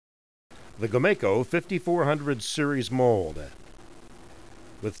The GOMACO 5400 series mold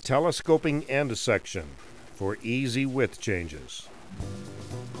with telescoping end section for easy width changes.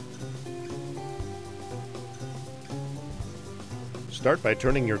 Start by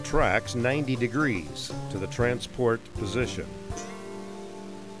turning your tracks 90 degrees to the transport position.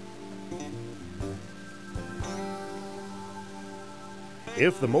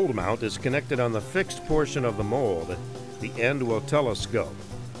 If the mold mount is connected on the fixed portion of the mold, the end will telescope.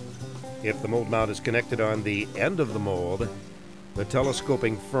 If the mold mount is connected on the end of the mold, the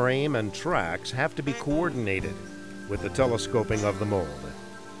telescoping frame and tracks have to be coordinated with the telescoping of the mold.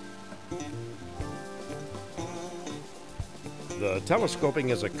 The telescoping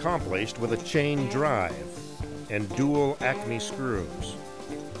is accomplished with a chain drive and dual Acme screws.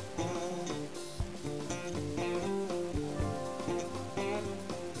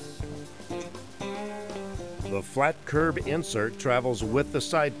 The flat curb insert travels with the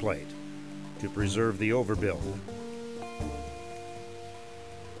side plate to preserve the overbuild.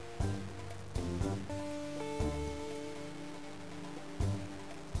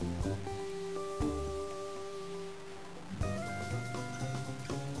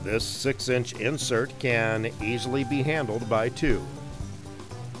 This 6-inch insert can easily be handled by two.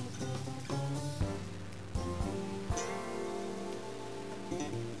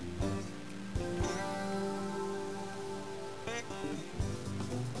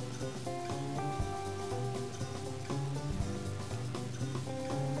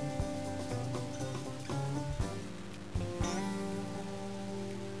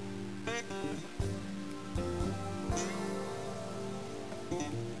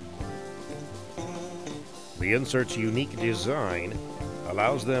 The insert's unique design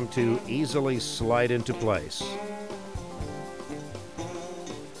allows them to easily slide into place.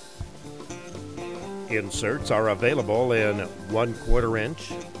 Inserts are available in 1/4 inch,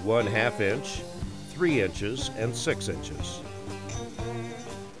 1/2 inch, 3 inches, and 6 inches.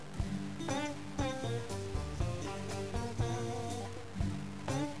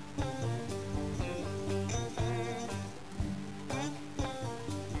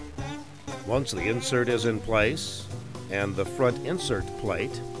 Once the insert is in place and the front insert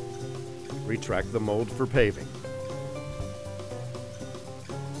plate, retract the mold for paving.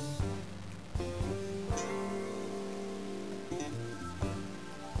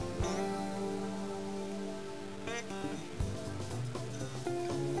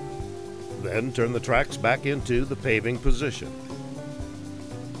 Then turn the tracks back into the paving position.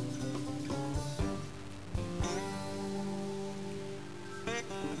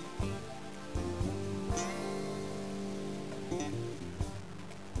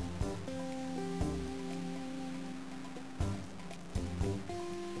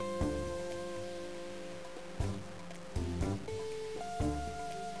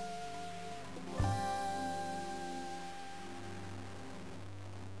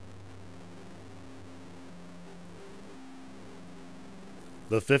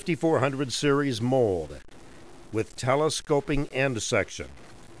 The 5400 series mold with telescoping end section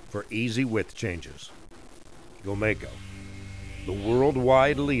for easy width changes. GOMACO, the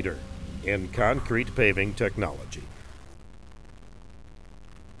worldwide leader in concrete paving technology.